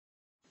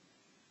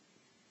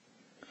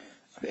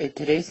Okay,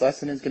 today's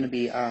lesson is going to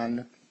be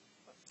on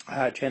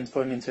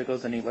transforming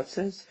circles and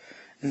ellipses.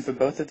 And for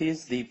both of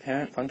these, the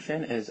parent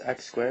function is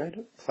x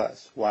squared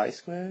plus y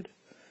squared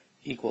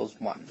equals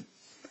 1.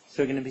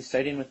 So we're going to be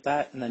starting with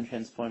that and then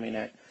transforming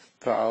it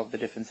for all of the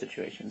different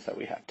situations that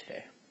we have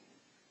today.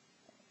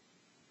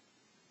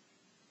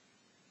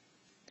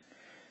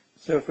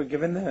 So if we're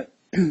given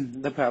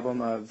the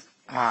problem of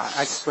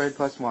x squared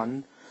plus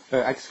 1,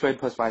 or x squared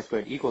plus y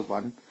squared equals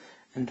 1,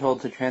 and told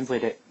to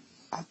translate it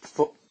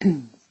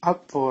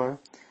up 4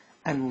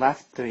 and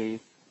left 3,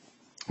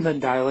 then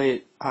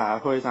dilate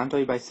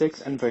horizontally by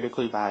 6 and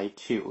vertically by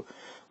 2.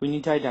 We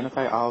need to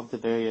identify all of the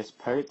various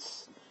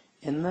parts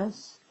in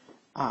this.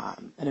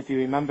 And if you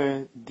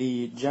remember,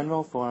 the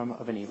general form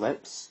of an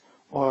ellipse,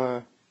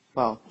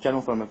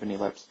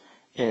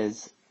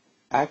 is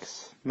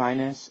x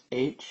minus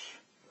h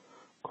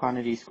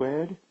quantity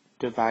squared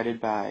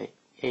divided by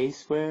a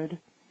squared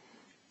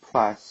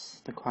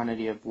plus the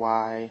quantity of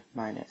y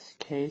minus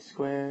k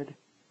squared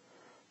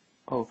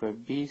over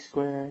b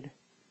squared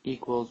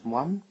equals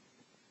 1.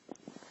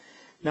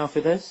 Now for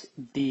this,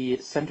 the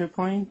center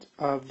point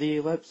of the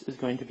ellipse is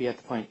going to be at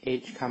the point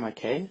h comma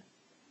k,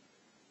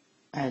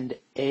 and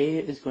a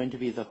is going to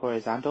be the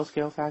horizontal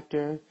scale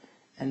factor,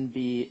 and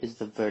b is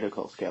the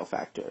vertical scale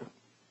factor.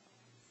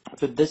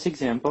 For this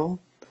example,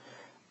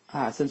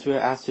 since we were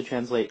asked to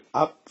translate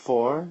up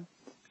 4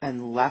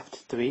 and left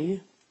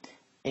 3,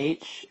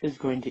 h is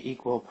going to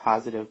equal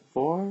positive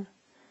 4,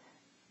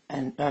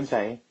 and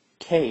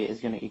k is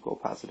going to equal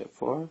positive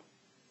 4.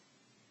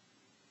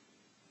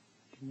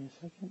 Give me a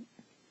second.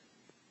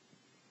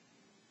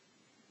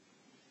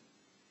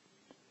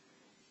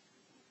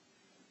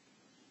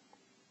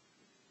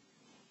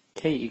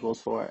 K equals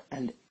 4,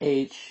 and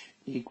h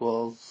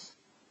equals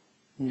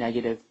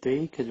negative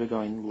 3, because we're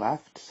going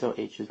left, so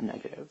h is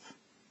negative.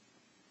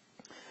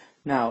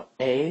 Now,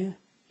 a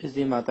is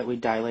the amount that we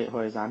dilate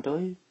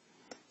horizontally,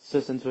 so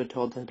since we're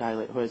told to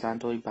dilate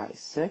horizontally by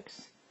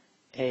 6,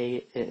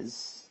 a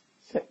is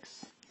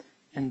 6,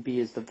 and b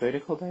is the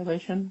vertical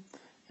dilation,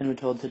 and we're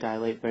told to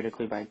dilate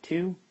vertically by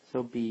 2,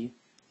 so b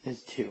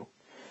is 2.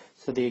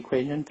 So the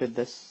equation for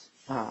this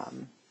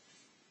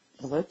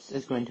ellipse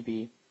is going to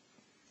be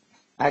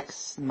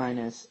x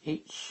minus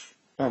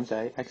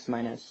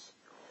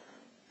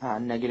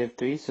negative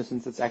 3, so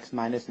since it's x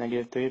minus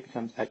negative 3, it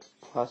becomes x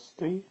plus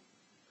 3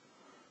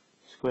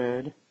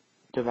 squared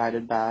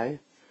divided by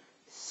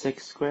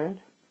 6 squared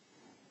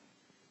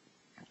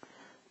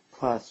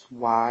plus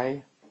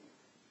y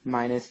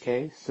minus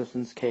k, so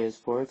since k is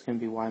 4, it's going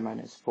to be y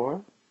minus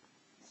 4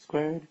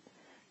 squared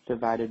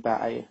divided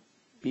by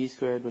b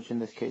squared, which in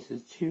this case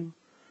is 2,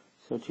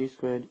 so 2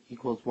 squared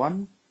equals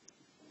 1.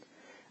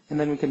 And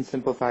then we can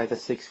simplify the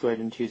 6 squared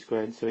and 2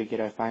 squared, so we get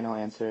our final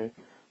answer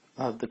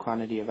of the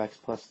quantity of x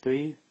plus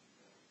 3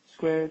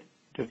 squared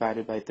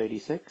divided by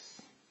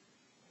 36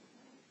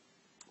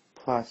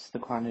 plus the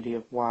quantity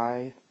of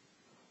y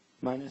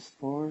minus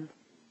 4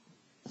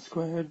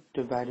 squared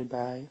divided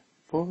by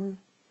 4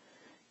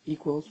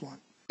 equals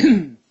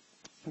 1.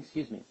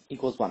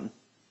 Equals 1.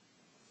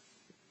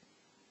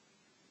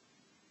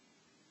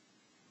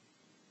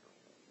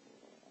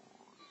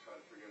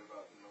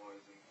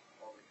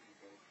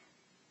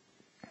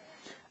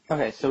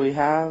 Okay, so we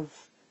have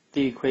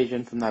the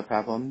equation from that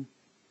problem,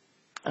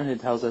 and it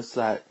tells us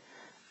that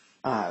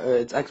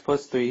it's x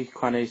plus 3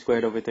 quantity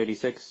squared over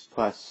 36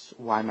 plus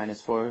y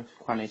minus 4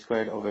 quantity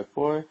squared over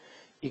 4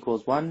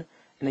 equals 1.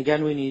 And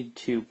again, we need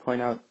to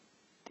point out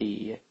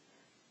the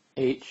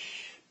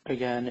h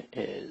again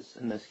is,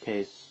 in this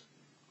case,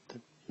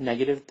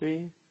 negative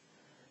 3,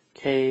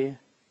 k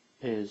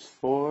is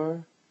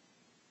 4,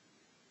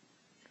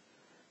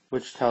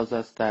 which tells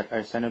us that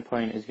our center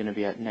point is going to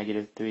be at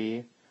negative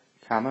 3,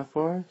 comma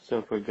 4. So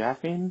if we're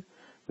graphing,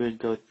 we would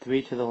go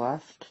 3 to the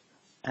left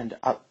and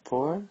up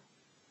 4.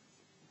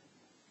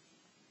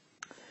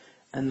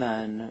 And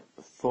then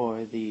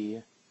for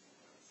the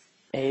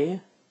a,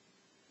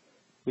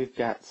 we've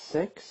got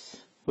 6,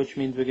 which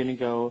means we're going to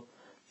go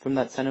from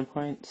that center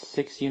point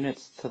 6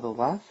 units to the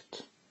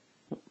left.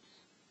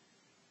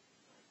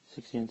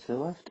 6 units to the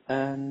left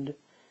and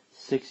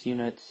 6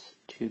 units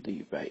to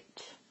the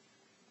right.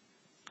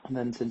 And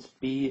then since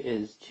b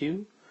is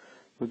 2,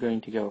 we're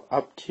going to go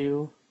up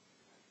 2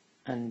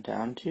 and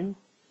down 2.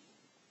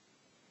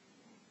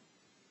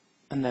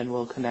 And then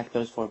we'll connect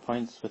those 4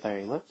 points with our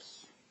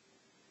ellipse.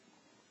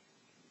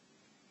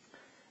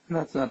 And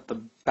that's not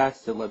the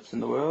best ellipse in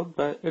the world,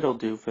 but it'll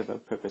do for the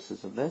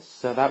purposes of this.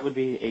 So that would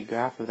be a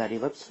graph of that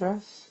ellipse for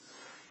us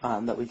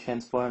that we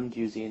transformed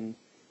using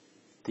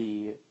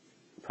the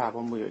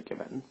problem we were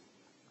given.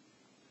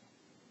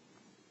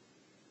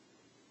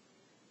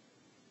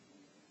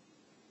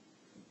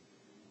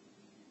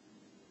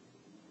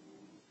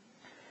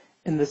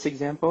 In this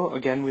example,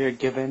 again, we are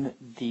given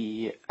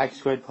the x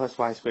squared plus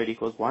y squared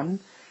equals 1,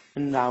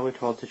 and now we're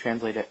told to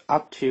translate it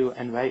up 2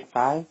 and right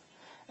 5,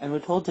 and we're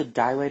told to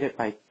dilate it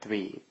by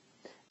 3.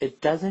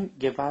 It doesn't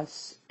give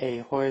us a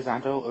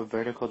horizontal or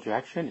vertical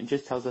direction, it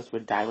just tells us we're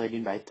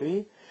dilating by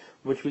 3,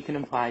 which we can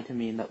imply to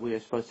mean that we are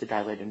supposed to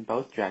dilate in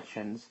both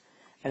directions,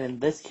 And in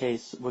this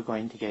case, we're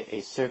going to get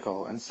a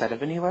circle instead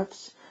of an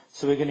ellipse.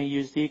 So we're going to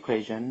use the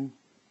equation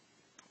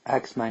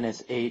x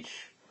minus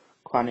h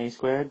quantity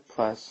squared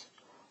plus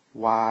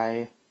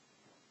y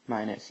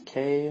minus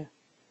k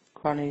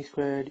quantity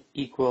squared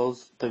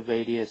equals the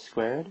radius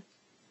squared.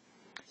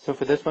 So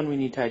for this one, we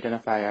need to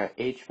identify our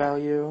h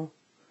value,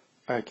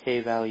 our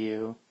k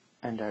value,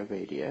 and our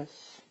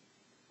radius.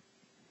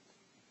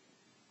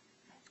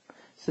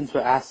 Since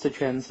we're asked to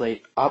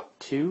translate up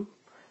to,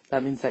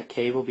 that means that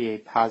k will be a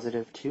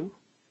positive 2.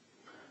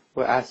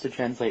 We're asked to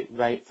translate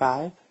right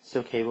 5,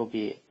 so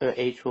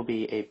h will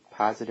be a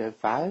positive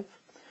 5.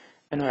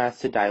 And we're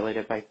asked to dilate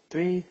it by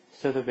 3,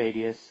 so the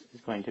radius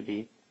is going to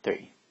be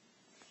 3.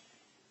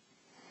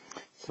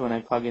 So when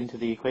I plug into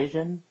the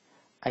equation,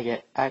 I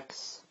get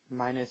x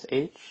minus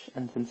h,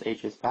 and since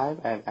h is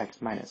 5, I have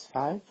x minus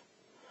 5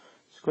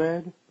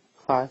 squared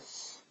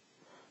plus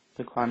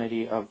the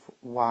quantity of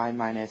y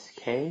minus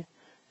k,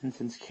 and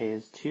since k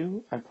is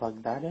 2, I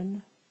plug that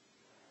in,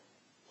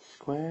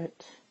 square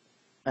it,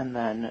 and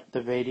then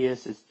the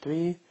radius is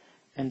 3,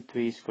 and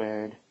 3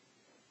 squared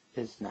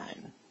is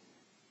 9.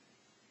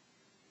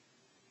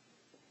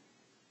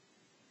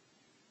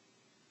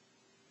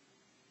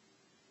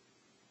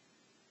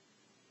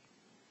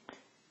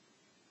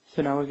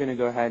 So now we're going to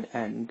go ahead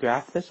and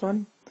graph this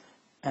one,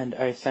 and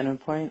our center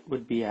point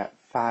would be at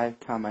 5,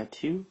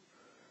 2,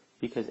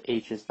 because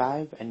h is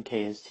 5 and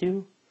k is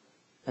 2,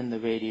 and the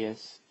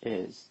radius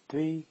is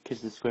 3,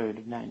 because the square root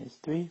of 9 is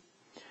 3.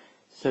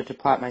 So to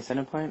plot my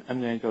center point,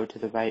 I'm going to go to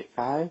the right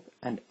 5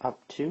 and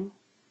up 2.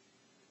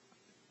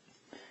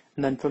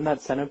 And then from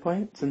that center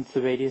point, since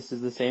the radius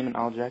is the same in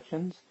all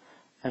directions,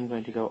 I'm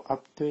going to go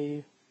up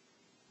 3,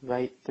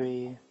 right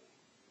 3,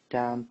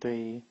 down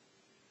 3,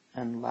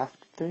 and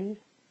left 3.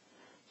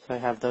 So I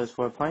have those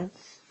 4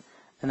 points,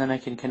 and then I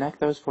can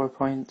connect those 4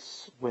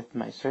 points with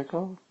my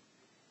circle.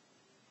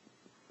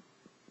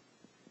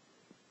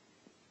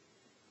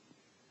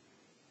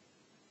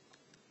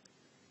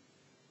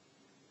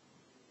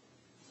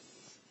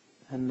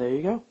 And there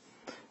you go.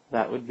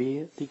 That would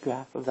be the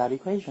graph of that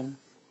equation.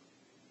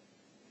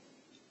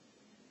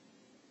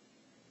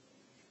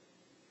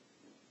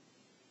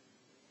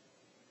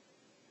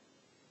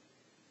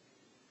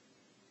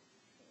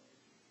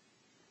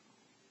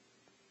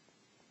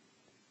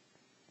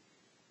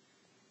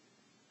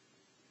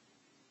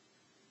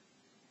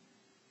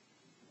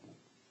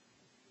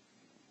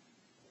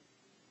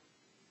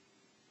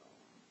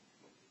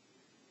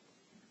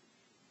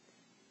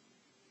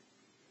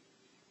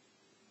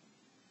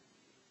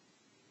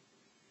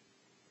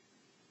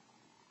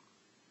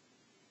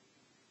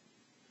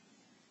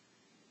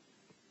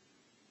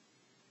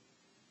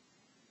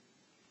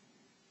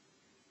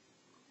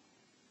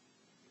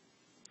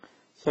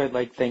 So I'd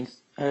like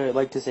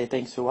to say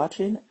thanks for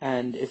watching,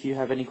 and if you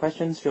have any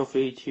questions, feel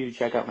free to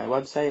check out my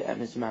website at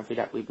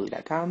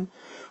mrmonfre.weebly.com,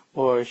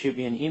 or shoot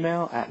me an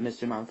email at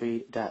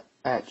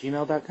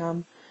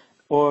mrmonfre@gmail.com,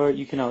 or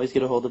you can always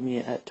get a hold of me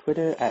at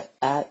Twitter at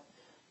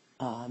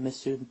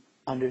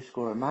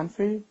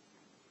Mr_Monfre.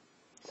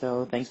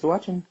 So thanks for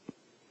watching.